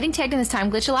Getting tagged in this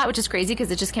time glitch a lot, which is crazy because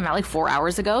it just came out like 4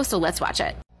 hours ago, so let's watch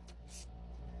it.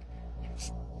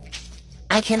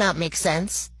 I cannot make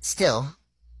sense, still,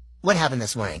 what happened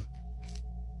this morning.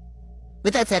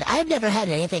 With that said, I've never had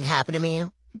anything happen to me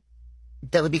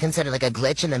that would be considered like a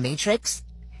glitch in the Matrix.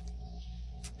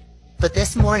 But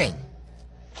this morning...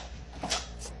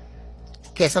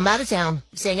 Okay, so I'm out of town,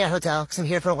 staying at a hotel, because I'm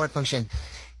here for a work function.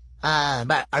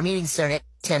 But our meetings start at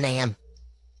 10 a.m.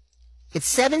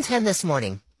 It's 7:10 this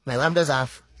morning. My alarm goes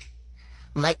off.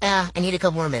 I'm like, I need a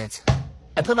couple more minutes.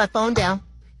 I put my phone down.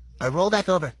 I roll back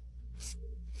over.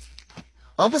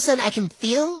 All of a sudden, I can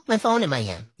feel my phone in my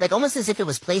hand. Like, almost as if it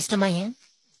was placed in my hand.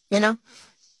 You know?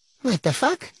 What the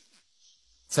fuck?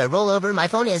 So I roll over. My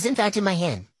phone is, in fact, in my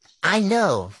hand. I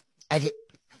know. I did...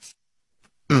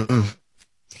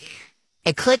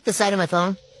 I click the side of my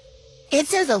phone. It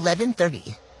says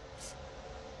 11:30.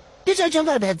 Bitch, I jump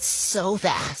out of bed so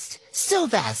fast. So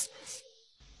fast.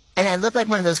 And I look like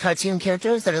one of those cartoon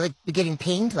characters that are like getting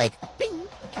pinged, like, bing,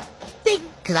 bing,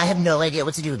 because I have no idea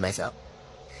what to do with myself.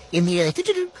 Immediately,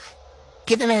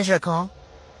 give the manager a call.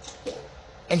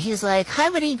 And he's like, hi,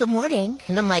 buddy, good morning.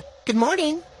 And I'm like, good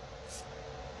morning.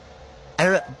 I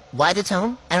don't know. Why the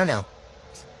tone? I don't know.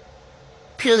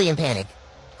 Purely in panic.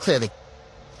 Clearly.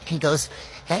 He goes,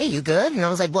 hey, you good? And I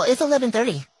was like, well, it's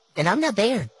 11:30, and I'm not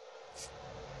there.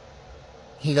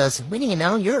 He goes, we didn't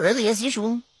know, you're early as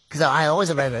usual. Because I always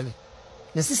arrive early.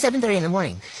 This is 7:30 in the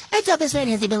morning. I thought this man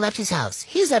has even left his house.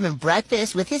 He's having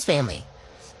breakfast with his family.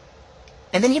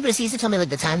 And then he proceeds to tell me, like,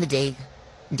 the time, the day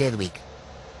of the week.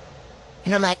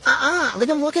 And I'm like, like,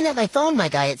 I'm looking at my phone, my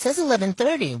guy. It says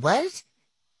 11:30. What?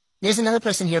 There's another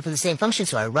person here for the same function,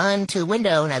 so I run to the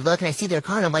window, and I look, and I see their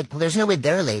car, and I'm like, well, there's no way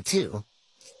they're late, too.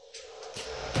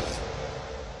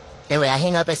 Anyway, I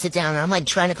hang up, I sit down, and I'm, like,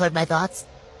 trying to collect my thoughts.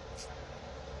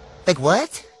 Like,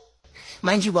 what?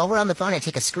 Mind you, while we're on the phone, I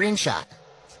take a screenshot.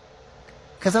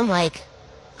 Because I'm like,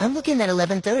 I'm looking at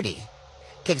 11:30.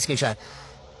 Take a screenshot.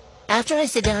 After I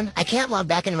sit down, I can't log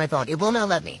back into my phone. It will not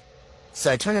let me.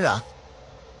 So I turn it off.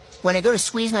 When I go to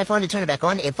squeeze my phone to turn it back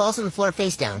on, it falls on the floor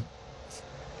face down.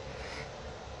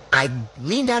 I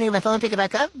lean down near my phone, pick it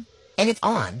back up, and it's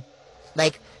on.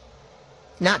 Like,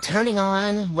 not turning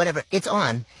on, whatever. It's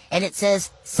on. And it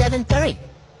says 7:30.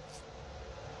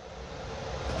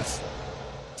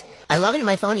 I log into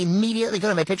my phone, immediately go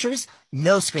to my pictures,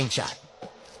 no screenshot.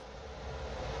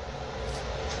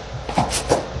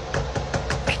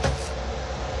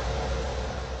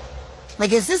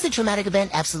 Like, is this a traumatic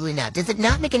event? Absolutely not. Does it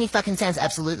not make any fucking sense?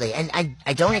 Absolutely. And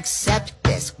I don't accept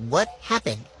this. What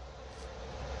happened?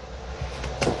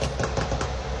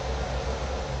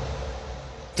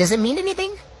 Does it mean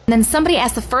anything? And then somebody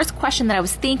asked the first question that I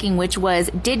was thinking, which was,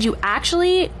 did you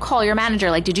actually call your manager?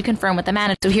 Like, did you confirm with the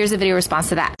manager? So here's a video response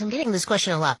to that. I'm getting this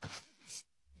question a lot.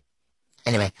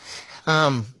 Anyway,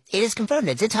 it is confirmed.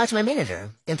 I did talk to my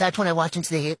manager. In fact, when I walked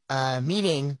into the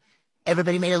meeting,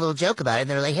 everybody made a little joke about it.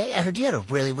 They're like, hey, I heard you had a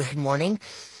really weird morning.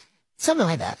 Something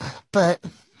like that. But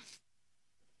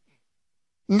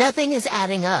nothing is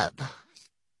adding up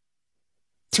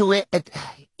to it.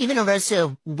 Even in regards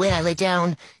to when I laid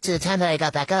down to the time that I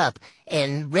got back up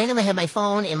and randomly had my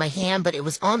phone in my hand, but it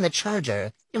was on the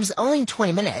charger. It was only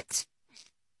 20 minutes.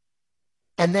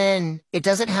 And then it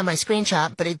doesn't have my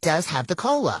screenshot, but it does have the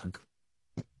call log.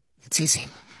 It's easy.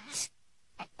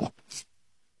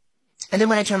 And then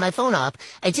when I turned my phone off,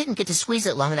 I didn't get to squeeze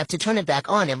it long enough to turn it back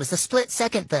on. It was the split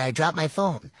second that I dropped my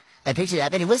phone. I picked it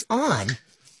up and it was on.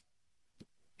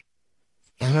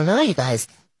 I don't know, you guys.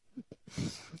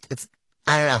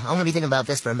 I don't know. I'm going to be thinking about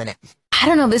this for a minute. I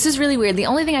don't know. This is really weird. The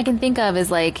only thing I can think of is,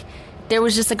 like, there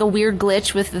was just, like, a weird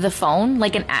glitch with the phone,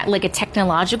 like a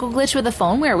technological glitch with the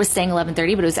phone where it was saying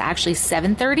 11:30, but it was actually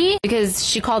 7:30 because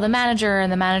she called the manager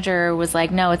and the manager was like,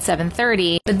 no, it's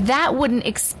 7:30. But that wouldn't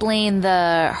explain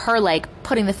her, like,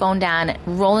 putting the phone down,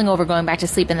 rolling over, going back to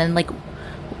sleep, and then, like,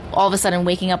 all of a sudden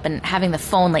waking up and having the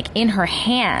phone, like, in her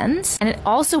hand. And it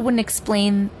also wouldn't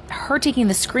explain her taking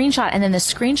the screenshot and then the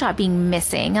screenshot being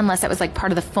missing, unless that was, like,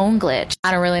 part of the phone glitch.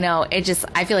 I don't really know.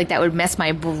 I feel like that would mess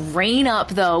my brain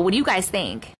up, though. What do you guys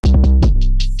think?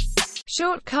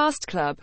 Short Cast Club.